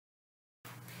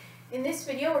In this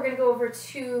video, we're going to go over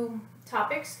two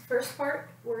topics. The first part,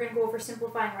 we're going to go over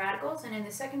simplifying radicals, and in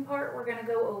the second part, we're going to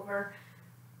go over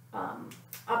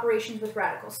operations with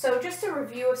radicals. So just a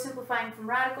review of simplifying from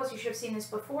radicals, you should have seen this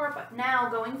before, but now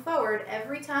going forward,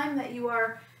 every time that you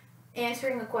are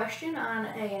answering a question on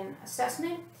an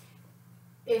assessment,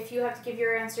 if you have to give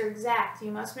your answer exact,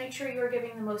 you must make sure you are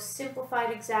giving the most simplified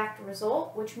exact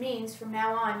result, which means from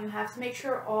now on you have to make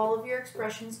sure all of your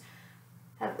expressions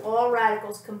have all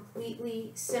radicals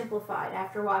completely simplified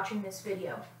after watching this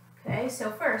video. Okay, so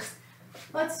first,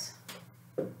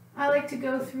 I like to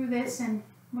go through this, and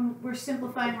when we're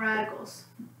simplifying radicals,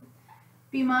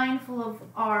 be mindful of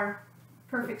our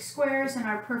perfect squares and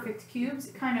our perfect cubes.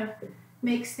 It kind of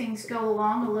makes things go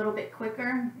along a little bit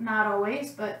quicker, not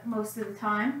always, but most of the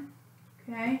time.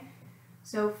 Okay,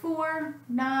 so 4,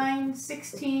 9,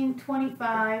 16,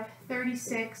 25,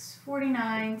 36,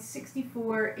 49,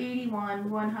 64,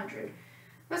 81, 100.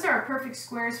 Those are our perfect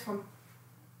squares from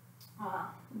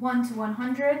 1 to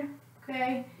 100.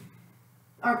 Okay,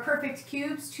 our perfect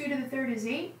cubes, 2 to the third is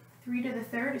 8, 3 to the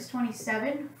third is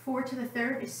 27, 4 to the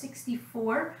third is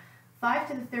 64, 5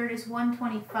 to the third is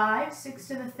 125, 6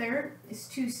 to the third is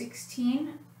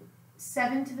 216,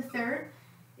 7 to the third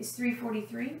is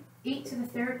 343, 8 to the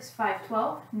third is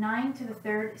 512, 9 to the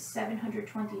third is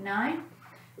 729,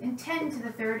 and 10 to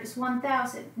the third is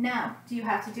 1000. Now, do you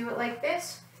have to do it like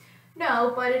this?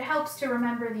 No, but it helps to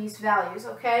remember these values,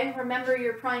 okay? Remember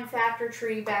your prime factor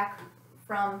tree back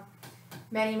from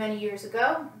many, many years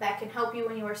ago. That can help you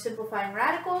when you are simplifying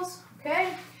radicals,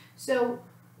 okay? So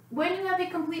when you have a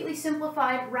completely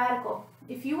simplified radical,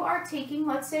 if you are taking,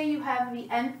 let's say you have the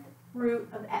nth root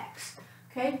of x,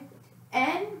 okay?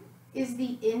 N is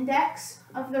the index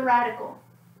of the radical,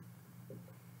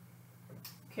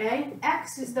 okay?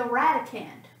 X is the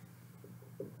radicand.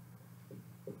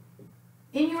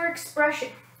 In your expression,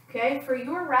 okay, for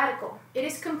your radical, it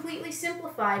is completely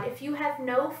simplified if you have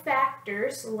no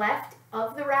factors left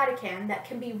of the radicand that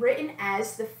can be written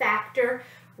as the factor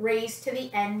raised to the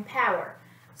n power.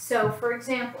 So, for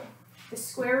example, the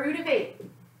square root of 8,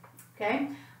 okay?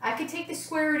 I could take the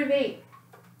square root of 8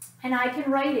 and I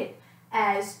can write it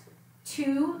as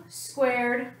 2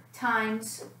 squared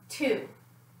times 2,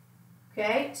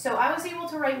 okay? So I was able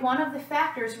to write one of the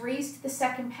factors raised to the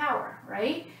second power,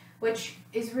 right? Which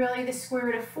is really the square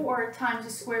root of 4 times the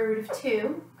square root of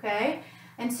 2, okay?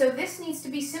 And so this needs to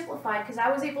be simplified because I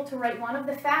was able to write one of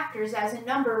the factors as a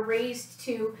number raised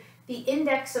to the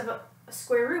index of a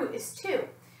square root is 2.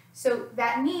 So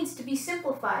that needs to be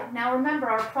simplified. Now remember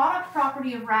our product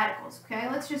property of radicals, okay?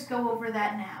 Let's just go over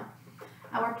that now.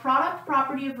 Our product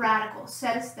property of radicals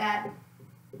says that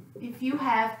if you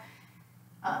have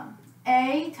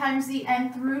a times the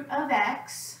nth root of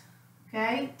x,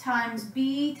 okay, times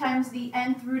b times the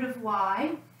nth root of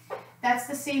y, that's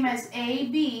the same as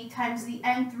ab times the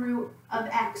nth root of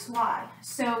xy.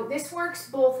 So this works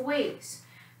both ways,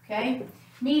 okay?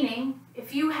 Meaning,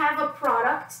 if you have a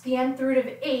product, the nth root of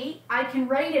 8, I can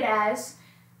write it as,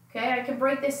 okay, I can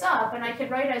break this up, and I can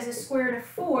write it as the square root of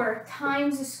 4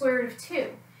 times the square root of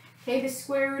 2. Okay, the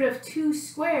square root of 2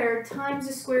 squared times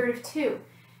the square root of 2.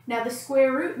 Now the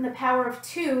square root and the power of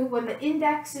 2, when the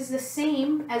index is the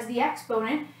same as the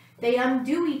exponent, they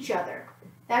undo each other.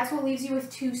 That's what leaves you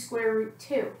with 2 square root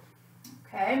 2.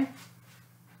 Okay?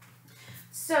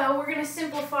 So we're going to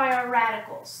simplify our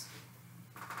radicals.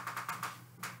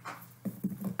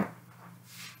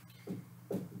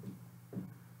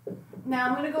 Now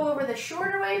I'm going to go over the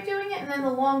shorter way of doing it and then the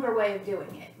longer way of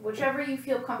doing it, whichever you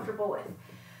feel comfortable with.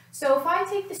 So if I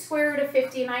take the square root of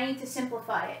 50 and I need to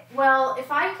simplify it, well, if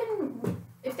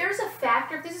there's a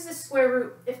factor, if this is a square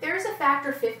root, if there's a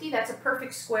factor 50 that's a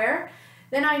perfect square,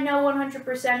 then I know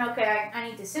 100%, okay, I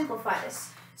need to simplify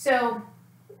this. So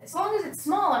as long as it's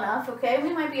small enough, okay,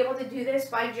 we might be able to do this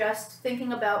by just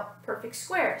thinking about perfect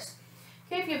squares.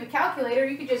 Okay, if you have a calculator,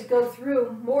 you could just go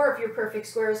through more of your perfect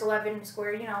squares, 11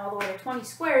 squared, you know, all the way to 20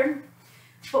 squared.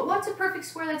 But what's a perfect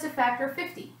square that's a factor of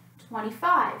 50?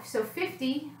 25. So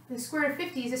 50, the square root of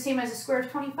 50 is the same as the square root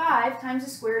of 25 times the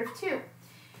square root of 2.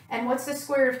 And what's the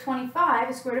square root of 25?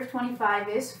 The square root of 25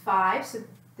 is 5, so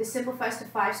this simplifies to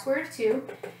 5 square root of 2.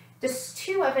 Does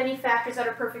 2 have any factors that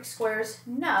are perfect squares?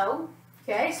 No.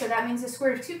 Okay, so that means the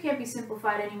square root of 2 can't be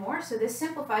simplified anymore, so this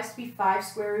simplifies to be 5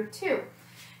 square root of 2.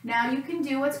 Now you can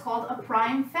do what's called a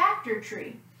prime factor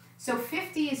tree. So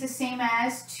 50 is the same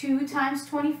as 2 times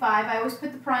 25. I always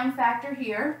put the prime factor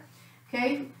here.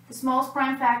 Okay, the smallest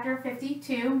prime factor,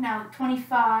 52. Now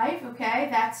 25, okay,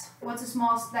 that's what's the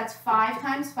smallest, that's 5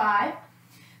 times 5.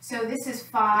 So this is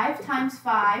 5 times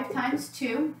 5 times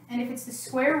 2, and if it's the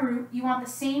square root, you want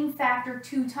the same factor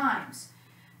 2 times.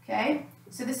 Okay,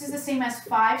 so this is the same as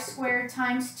 5 squared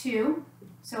times 2.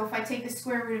 So if I take the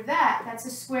square root of that, that's the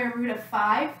square root of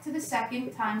 5 to the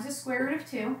second times the square root of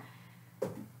 2.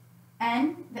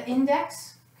 And the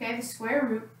index, okay, the square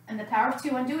root, and the power of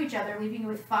 2 undo each other, leaving you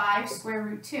with 5 square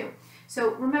root 2.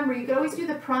 So remember, you could always do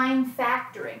the prime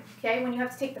factoring, okay? When you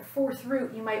have to take the fourth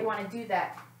root, you might want to do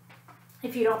that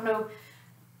if you don't know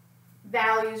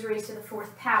values raised to the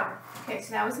fourth power. Okay,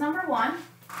 so that was number 1.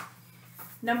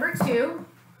 Number 2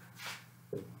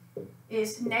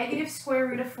 is negative square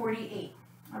root of 48,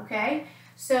 okay?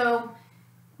 So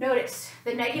notice,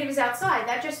 the negative is outside.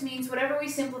 That just means whatever we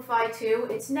simplify to,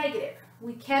 it's negative.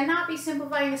 We cannot be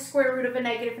simplifying the square root of a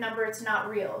negative number. It's not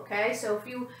real, okay? So if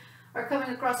you are coming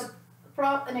across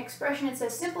an expression that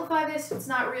says simplify this, if it's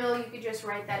not real, you could just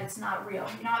write that it's not real.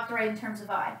 You don't have to write in terms of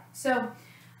I. So,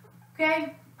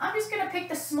 okay, I'm just going to pick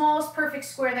the smallest perfect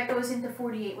square that goes into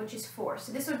 48, which is 4.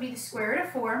 So this would be the square root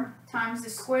of 4 times the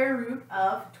square root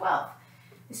of 12.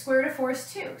 The square root of 4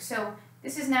 is 2. So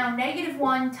this is now negative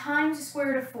 1 times the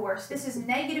square root of 4. So this is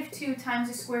negative 2 times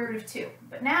the square root of 2.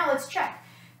 But now let's check.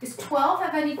 Does 12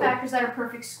 have any factors that are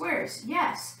perfect squares?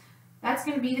 Yes. That's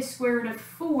going to be the square root of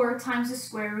 4 times the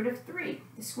square root of 3.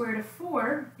 The square root of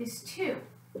 4 is 2.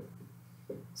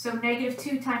 So negative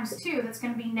 2 times 2, that's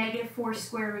going to be negative 4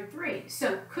 square root 3.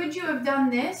 So could you have done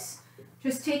this,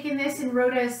 just taken this and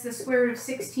wrote as the square root of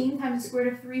 16 times the square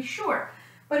root of 3? Sure.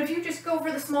 But if you just go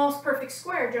for the smallest perfect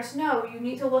square, just know you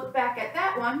need to look back at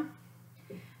that one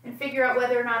and figure out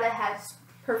whether or not it has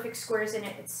perfect squares in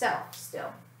it itself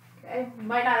still. Okay? You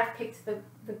might not have picked the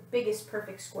biggest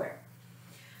perfect square.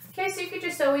 Okay, so you could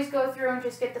just always go through and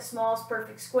just get the smallest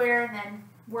perfect square and then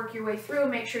work your way through.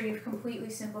 Make sure you've completely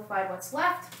simplified what's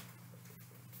left.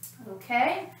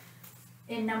 Okay,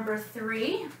 in number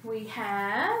 3, we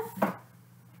have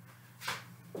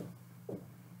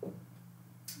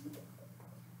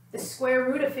the square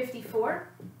root of 54.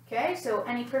 Okay, so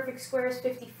any perfect square is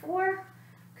 54.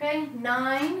 Okay,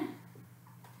 9.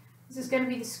 This is going to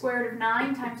be the square root of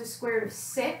 9 times the square root of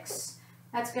 6.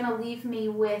 That's going to leave me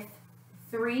with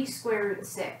 3 square root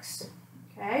 6,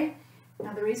 okay?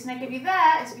 Now the reason I give you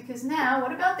that is because now,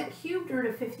 what about the cubed root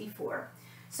of 54?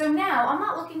 So now, I'm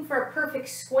not looking for a perfect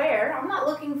square. I'm not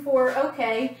looking for,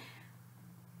 okay,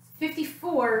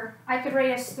 54, I could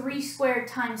write as 3 squared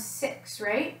times 6,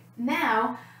 right?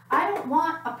 Now, I don't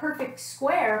want a perfect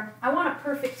square. I want a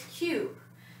perfect cube,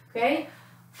 okay?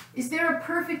 Is there a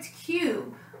perfect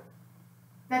cube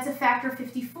that's a factor of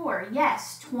 54?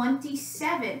 Yes,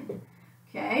 27,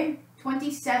 okay?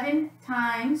 27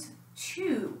 times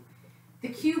 2. The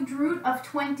cubed root of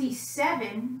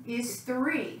 27 is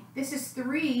 3. This is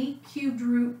 3 cubed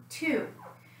root 2.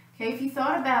 Okay, if you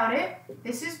thought about it,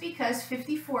 this is because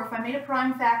 54, if I made a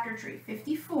prime factor tree,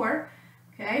 54,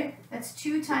 okay, that's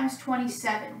 2 times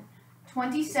 27.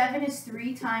 27 is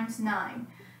 3 times 9.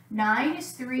 9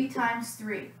 is 3 times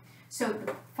 3. So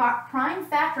the prime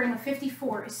factoring of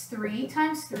 54 is 3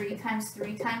 times 3 times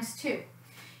 3 times 2.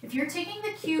 If you're taking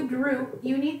the cubed root,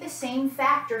 you need the same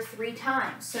factor 3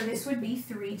 times. So this would be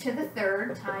 3 to the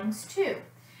third times 2.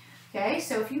 Okay,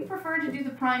 so if you prefer to do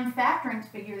the prime factoring to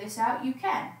figure this out, you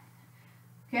can.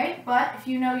 Okay, but if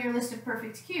you know your list of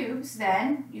perfect cubes,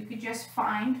 then you could just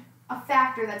find a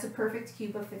factor that's a perfect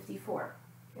cube of 54.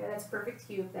 Okay, that's a perfect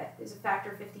cube that is a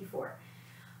factor of 54.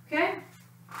 Okay,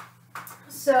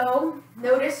 so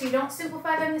notice you don't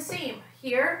simplify them the same.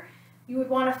 Here, you would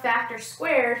want a factor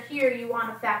squared. Here, you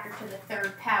want a factor to the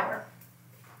third power.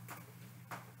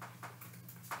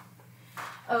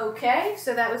 Okay,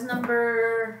 so that was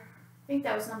number, I think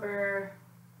that was number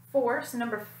 4. So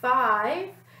number 5,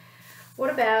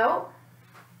 what about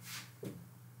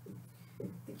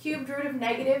the cubed root of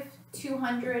negative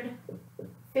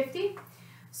 250?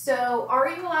 So are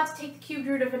you allowed to take the cubed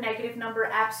root of a negative number?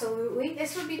 Absolutely.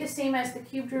 This would be the same as the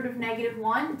cubed root of negative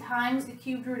 1 times the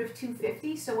cubed root of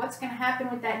 250. So what's going to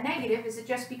happen with that negative is it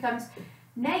just becomes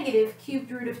negative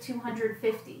cubed root of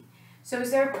 250. So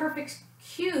is there a perfect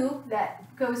cube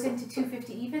that goes into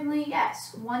 250 evenly?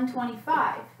 Yes,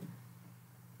 125.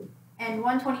 And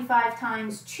 125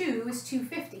 times 2 is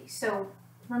 250. So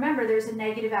remember, there's a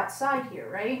negative outside here,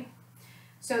 right?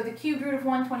 So the cubed root of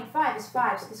 125 is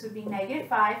 5, so this would be negative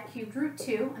 5 cubed root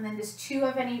 2, and then does 2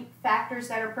 have any factors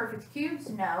that are perfect cubes?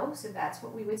 No, so that's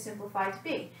what we would simplify to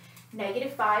be.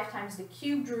 Negative 5 times the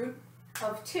cubed root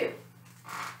of 2.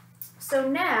 So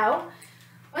now,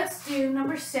 let's do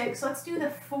number 6, let's do the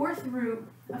fourth root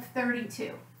of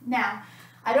 32. Now,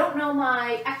 I don't know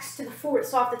my x to the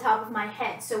 4th off the top of my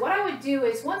head, so what I would do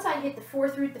is once I hit the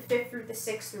 4th root, the 5th root, the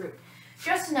 6th root,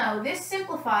 just know this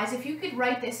simplifies. If you could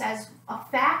write this as a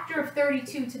factor of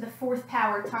 32 to the 4th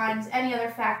power times any other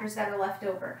factors that are left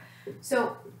over.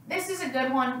 So this is a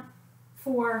good one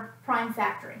for prime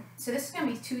factoring. So this is going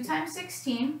to be 2 times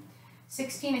 16.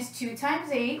 16 is 2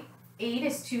 times 8. 8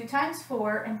 is 2 times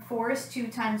 4. And 4 is 2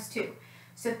 times 2.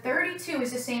 So 32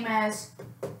 is the same as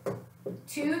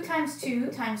 2 times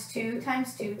 2 times 2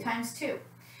 times 2 times 2.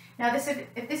 Now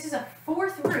if this is a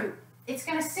 4th root, it's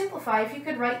going to simplify if you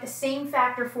could write the same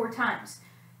factor 4 times.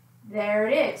 There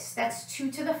it is. That's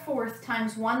 2 to the 4th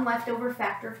times 1 leftover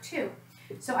factor of 2.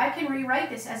 So I can rewrite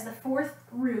this as the 4th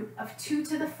root of 2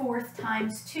 to the 4th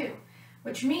times 2,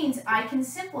 which means I can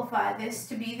simplify this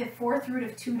to be the 4th root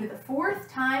of 2 to the 4th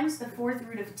times the 4th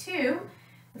root of 2.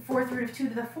 The 4th root of 2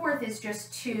 to the 4th is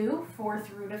just 2 4th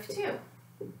root of 2.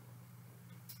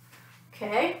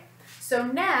 Okay, so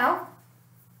now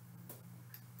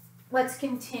let's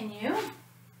continue.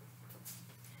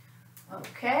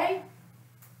 Okay.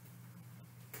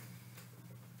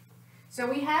 So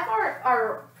we have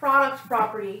our product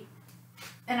property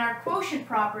and our quotient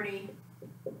property.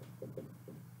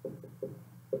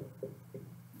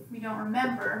 We don't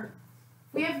remember.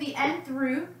 We have the nth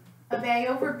root of a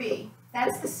over b.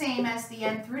 That's the same as the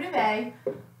nth root of a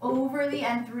over the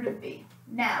nth root of b.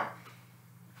 Now,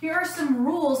 here are some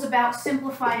rules about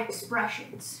simplified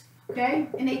expressions. Okay?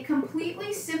 In a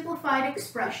completely simplified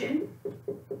expression,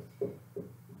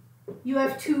 you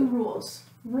have 2 rules.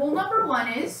 Rule number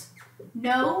 1 is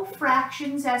no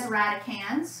fractions as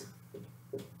radicands.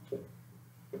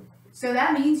 So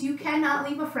that means you cannot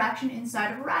leave a fraction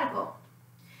inside of a radical.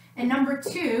 And number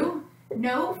 2,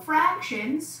 no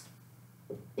fractions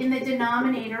in the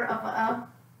denominator of a,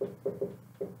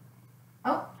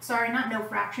 oh, sorry, not no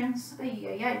fractions,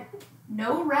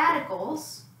 no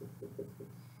radicals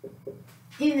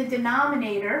in the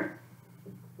denominator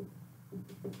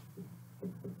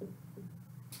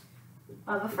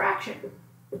of a fraction.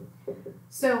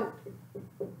 So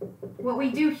what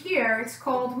we do here, it's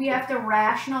called, we have to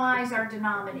rationalize our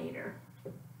denominator.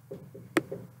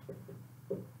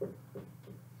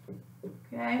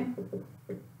 Okay?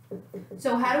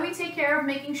 So how do we take care of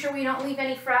making sure we don't leave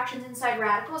any fractions inside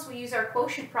radicals? We use our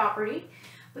quotient property,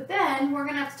 but then we're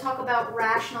going to have to talk about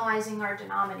rationalizing our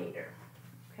denominator.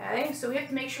 Okay? So we have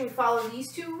to make sure we follow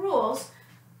these 2 rules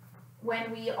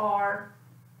when we are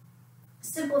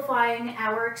simplifying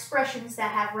our expressions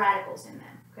that have radicals in them.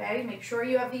 Okay, make sure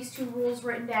you have these 2 rules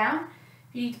written down.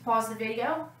 If you need to pause the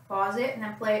video, pause it and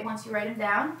then play it once you write them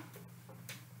down.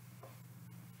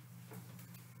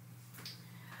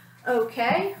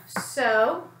 Okay,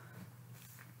 so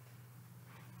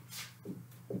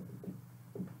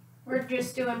we're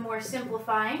just doing more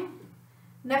simplifying.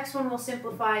 Next one we'll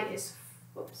simplify is,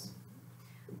 whoops,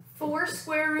 4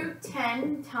 square root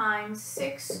 10 times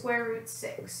 6 square root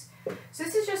 6. So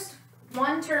this is just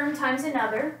one term times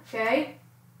another, okay?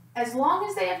 As long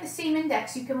as they have the same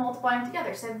index, you can multiply them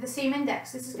together. So they have the same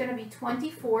index. This is going to be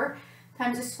 24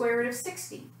 times the square root of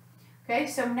 60. Okay,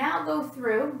 so now go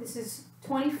through. This is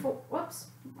 24, whoops,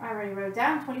 I already wrote it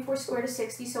down, 24 squared is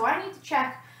 60. So I need to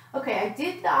check, okay, I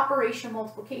did the operation of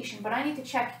multiplication, but I need to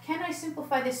check, can I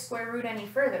simplify this square root any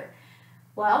further?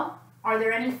 Well, are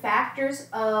there any factors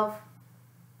of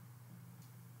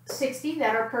 60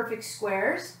 that are perfect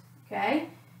squares? Okay,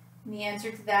 and the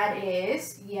answer to that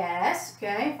is yes.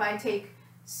 Okay, if I take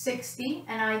 60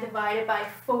 and I divide it by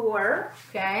 4,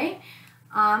 okay,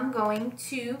 I'm going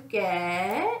to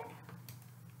get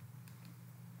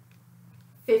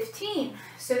 15.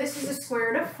 So this is the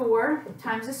square root of 4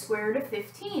 times the square root of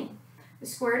 15. The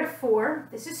square root of 4,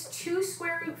 this is 2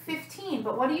 square root 15,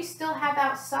 but what do you still have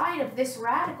outside of this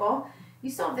radical? You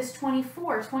still have this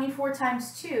 24. 24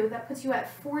 times 2, that puts you at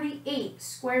 48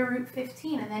 square root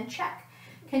 15, and then check.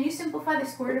 Can you simplify the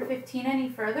square root of 15 any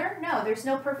further? No, there's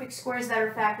no perfect squares that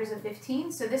are factors of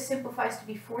 15, so this simplifies to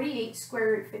be 48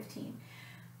 square root 15.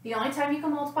 The only time you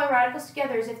can multiply radicals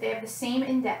together is if they have the same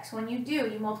index. When you do,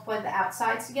 you multiply the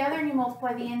outsides together and you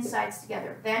multiply the insides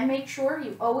together. Then make sure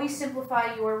you always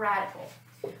simplify your radical.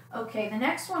 Okay, the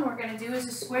next one we're going to do is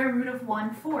the square root of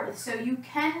 1/4. So you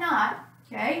cannot,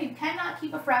 okay, you cannot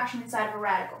keep a fraction inside of a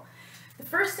radical. The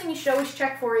first thing you should always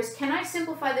check for is, can I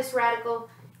simplify this radical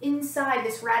inside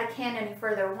this radicand any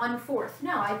further, 1/4?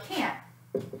 No, I can't.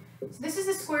 So this is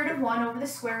the square root of 1 over the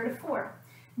square root of 4.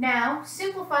 Now,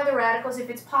 simplify the radicals if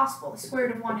it's possible. The square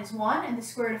root of 1 is 1, and the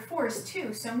square root of 4 is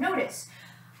 2. So notice,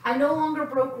 I no longer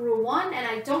broke rule 1, and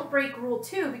I don't break rule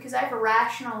 2 because I have a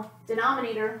rational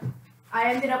denominator.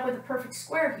 I ended up with a perfect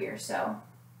square here, so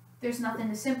there's nothing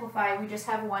to simplify. We just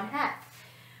have 1/2.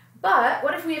 But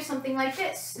what if we have something like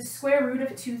this, the square root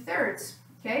of 2/3?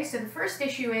 Okay, so the first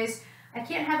issue is I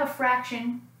can't have a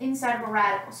fraction inside of a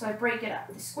radical, so I break it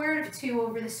up. The square root of 2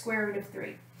 over the square root of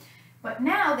 3. But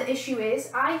now the issue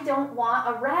is I don't want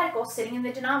a radical sitting in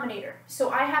the denominator, so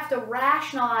I have to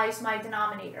rationalize my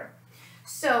denominator.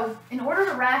 So in order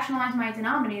to rationalize my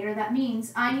denominator, that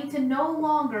means I need to no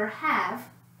longer have,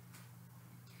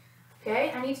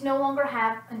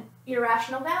 an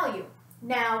irrational value.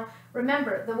 Now,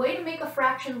 remember, the way to make a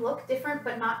fraction look different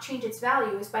but not change its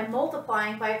value is by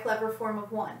multiplying by a clever form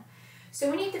of 1.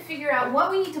 So we need to figure out what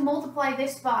we need to multiply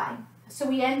this by, so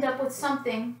we end up with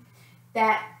something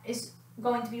that is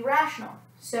going to be rational.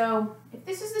 So if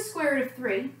this is the square root of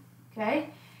 3, okay,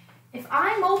 if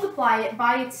I multiply it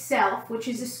by itself, which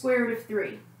is the square root of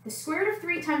 3, the square root of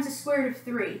 3 times the square root of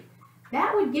 3,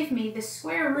 that would give me the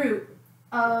square root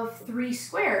of 3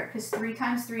 squared, because 3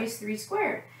 times 3 is 3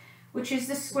 squared, which is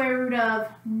the square root of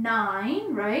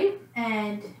 9, right?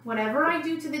 And whatever I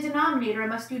do to the denominator, I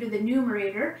must do to the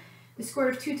numerator. The square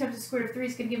root of 2 times the square root of 3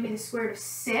 is going to give me the square root of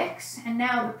 6. And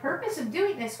now the purpose of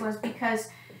doing this was because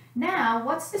now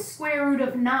what's the square root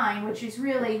of 9, which is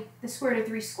really the square root of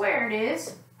 3 squared,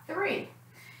 is 3.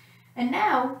 And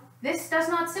now this does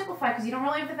not simplify because you don't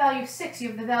really have the value of 6, you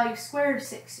have the value of square root of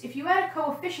 6. If you add a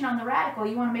coefficient on the radical,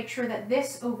 you want to make sure that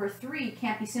this over 3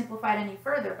 can't be simplified any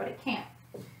further, but it can't.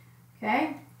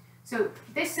 Okay? So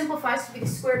this simplifies to be the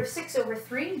square root of 6 over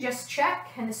 3. Just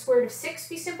check. Can the square root of 6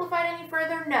 be simplified any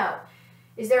further? No.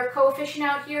 Is there a coefficient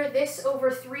out here? This over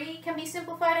 3 can be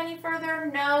simplified any further?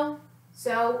 No.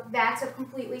 So that's a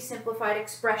completely simplified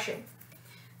expression.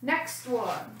 Next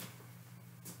one.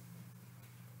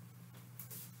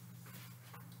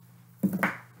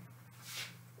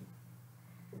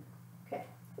 Okay,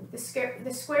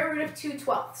 the square root of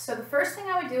 2/12. So the first thing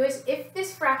I would do is, if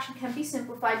this fraction can be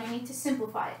simplified, you need to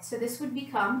simplify it. So this would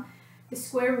become the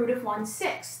square root of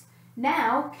 1/6.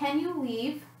 Now, can you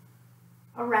leave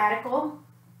a radical,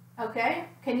 okay?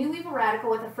 Can you leave a radical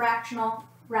with a fractional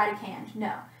radicand?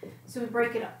 No. So we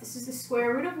break it up. This is the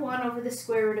square root of 1 over the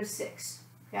square root of 6.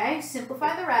 Okay,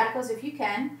 simplify the radicals if you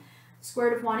can. The square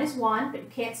root of 1 is 1, but you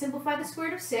can't simplify the square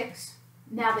root of 6.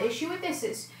 Now the issue with this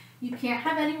is you can't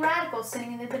have any radicals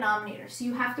sitting in the denominator, so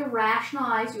you have to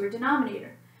rationalize your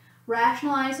denominator.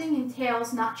 Rationalizing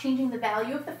entails not changing the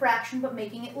value of the fraction, but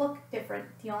making it look different.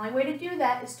 The only way to do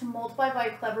that is to multiply by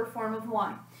a clever form of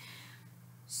 1.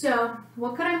 So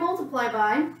what could I multiply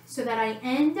by so that I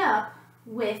end up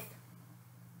with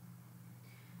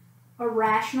a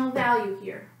rational value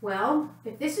here? Well,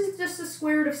 if this is just the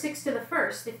square root of 6 to the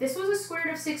first, if this was a square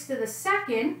root of 6 to the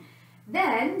second,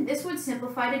 then this would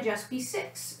simplify to just be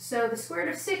 6. So the square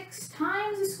root of 6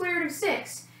 times the square root of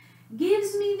 6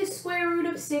 gives me the square root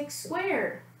of 6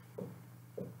 squared.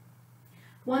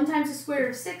 1 times the square root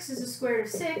of 6 is the square root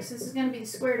of 6. This is going to be the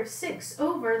square root of 6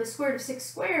 over the square root of 6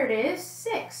 squared is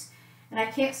 6. And I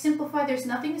can't simplify. There's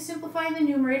nothing to simplify in the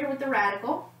numerator with the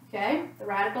radical. Okay, the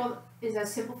radical is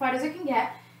as simplified as it can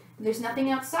get. There's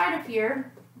nothing outside of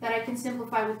here that I can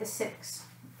simplify with the 6.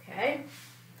 Okay,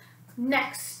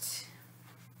 next.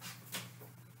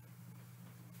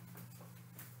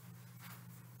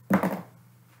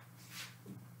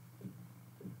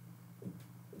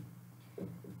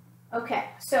 Okay,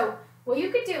 so what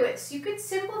you could do is you could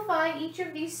simplify each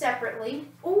of these separately,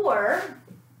 or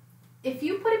if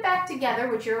you put it back together,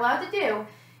 which you're allowed to do,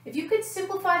 if you could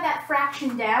simplify that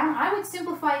fraction down, I would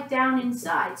simplify it down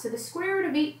inside. So the square root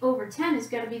of 8 over 10 is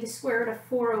going to be the square root of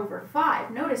 4 over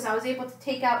 5. Notice I was able to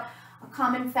take out a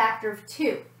common factor of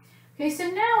 2. Okay, so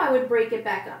now I would break it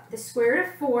back up. The square root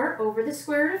of 4 over the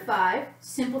square root of 5.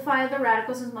 Simplify the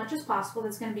radicals as much as possible.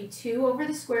 That's going to be 2 over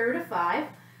the square root of 5.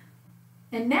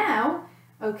 And now,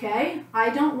 okay, I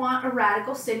don't want a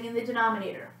radical sitting in the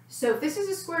denominator. So if this is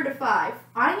the square root of 5,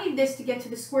 I need this to get to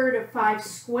the square root of 5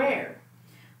 squared.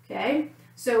 Okay,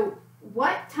 so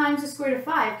what times the square root of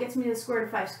 5 gets me to the square root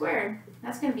of 5 squared?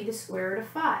 That's going to be the square root of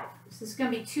 5. So this is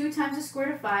going to be 2 times the square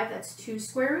root of 5. That's 2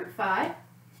 square root 5.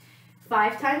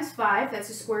 5 times 5, that's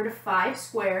the square root of 5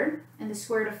 squared. And the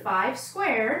square root of 5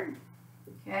 squared,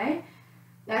 okay,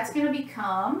 that's going to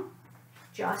become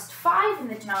just 5 in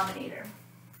the denominator.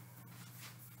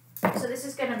 So this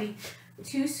is going to be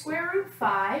 2 square root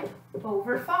 5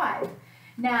 over 5.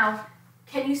 Now,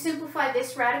 can you simplify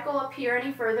this radical up here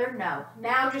any further? No.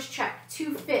 Now just check.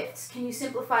 2/5. Can you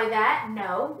simplify that?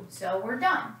 No. So we're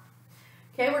done.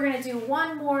 Okay, we're going to do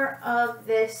one more of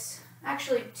this.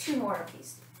 Actually, 2 more of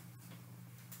these.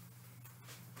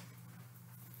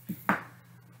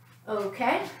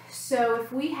 Okay, so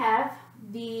if we have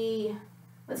the,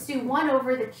 let's do 1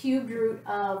 over the cubed root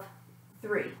of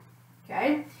 3.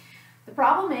 Okay. The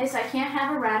problem is I can't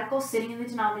have a radical sitting in the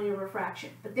denominator of a fraction,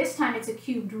 but this time it's a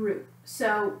cubed root.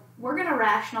 So we're going to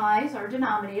rationalize our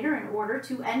denominator in order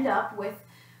to end up with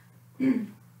no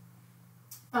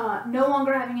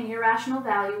longer having an irrational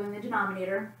value in the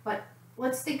denominator. But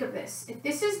let's think of this. If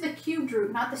this is the cubed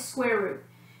root, not the square root,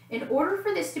 in order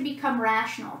for this to become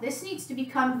rational, this needs to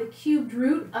become the cubed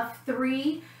root of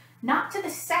 3, not to the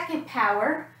second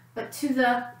power, but to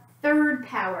the third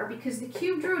power, because the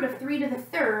cubed root of 3 to the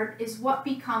third is what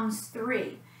becomes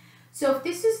 3. So if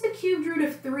this is the cubed root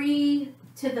of 3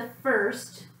 to the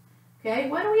first, okay,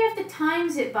 what do we have to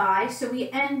times it by so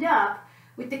we end up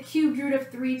with the cubed root of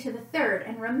 3 to the third?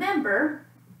 And remember,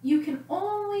 you can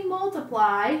only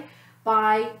multiply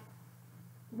by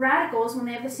radicals when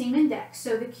they have the same index.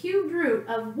 So the cubed root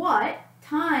of what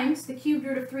times the cubed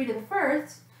root of 3 to the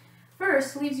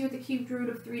first leaves you with the cubed root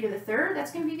of 3 to the third.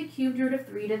 That's going to be the cubed root of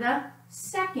 3 to the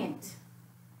second.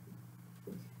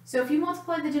 So if you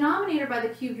multiply the denominator by the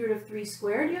cubed root of 3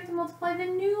 squared, you have to multiply the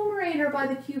numerator by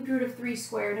the cubed root of 3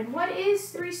 squared. And what is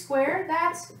 3 squared?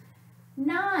 That's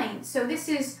 9. So this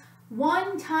is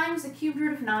 1 times the cubed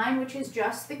root of 9, which is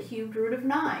just the cubed root of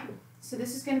 9. So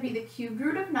this is going to be the cubed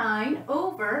root of 9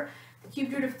 over the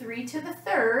cubed root of 3 to the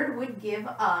third would give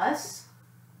us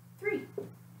 3.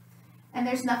 And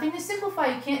there's nothing to simplify.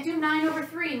 You can't do 9 over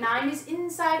 3. 9 is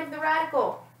inside of the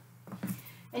radical.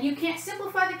 And you can't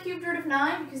simplify the cubed root of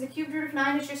 9 because the cubed root of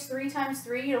 9 is just 3 times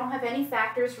 3. You don't have any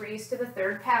factors raised to the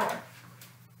third power.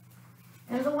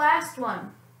 And the last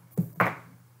one.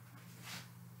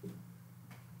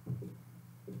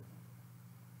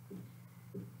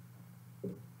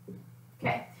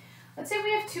 Okay, let's say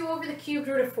we have 2 over the cubed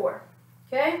root of 4,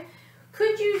 okay?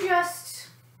 Could you just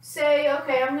say,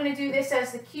 okay, I'm going to do this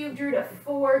as the cubed root of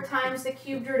 4 times the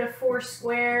cubed root of 4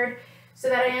 squared so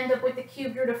that I end up with the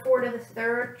cubed root of 4 to the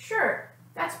third? Sure,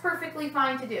 that's perfectly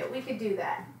fine to do. We could do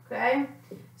that, okay?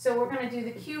 So we're going to do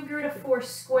the cubed root of 4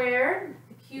 squared,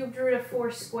 the cubed root of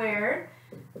 4 squared,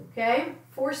 okay?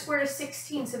 4 squared is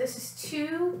 16, so this is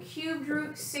 2 cubed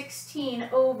root 16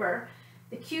 over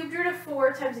the cubed root of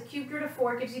 4 times the cubed root of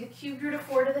 4 gives you the cubed root of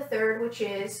 4 to the third, which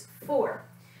is 4.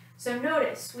 So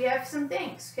notice, we have some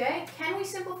things, okay? Can we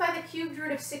simplify the cubed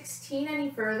root of 16 any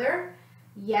further?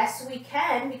 Yes, we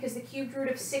can, because the cubed root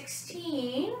of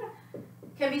 16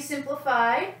 can be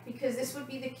simplified, because this would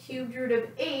be the cubed root of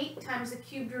 8 times the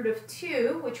cubed root of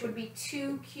 2, which would be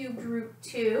 2 cubed root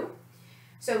 2.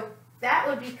 So that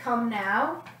would become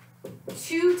now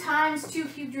 2 times 2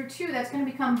 cubed root 2. That's going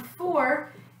to become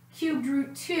 4 cubed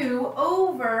root 2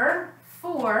 over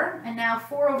 4, and now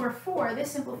 4 over 4, this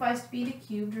simplifies to be the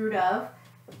cubed root of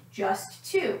just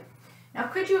 2. Now,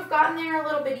 could you have gotten there a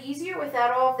little bit easier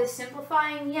without all of this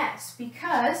simplifying? Yes,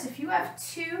 because if you have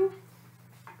 2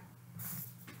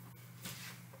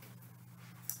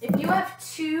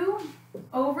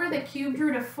 over the cubed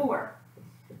root of 4,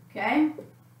 okay,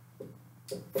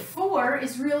 4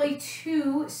 is really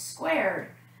 2 squared.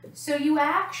 So you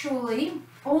actually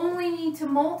only need to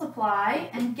multiply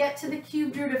and get to the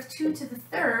cubed root of 2 to the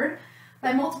third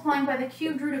by multiplying by the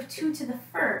cubed root of 2 to the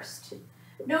first.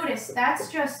 Notice,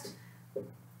 that's just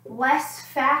less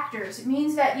factors. It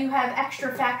means that you have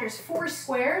extra factors. 4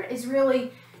 squared is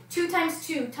really 2 times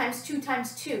 2 times 2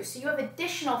 times 2. So you have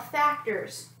additional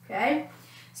factors, okay?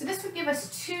 So this would give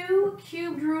us 2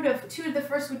 cubed root of 2 to the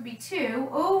first would be 2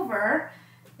 over,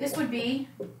 this would be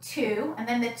 2, and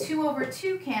then the 2 over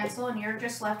 2 cancel, and you're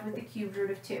just left with the cubed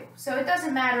root of 2. So it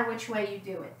doesn't matter which way you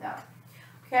do it, though.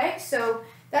 Okay, so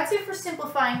that's it for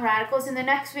simplifying radicals. In the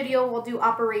next video, we'll do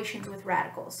operations with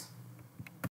radicals.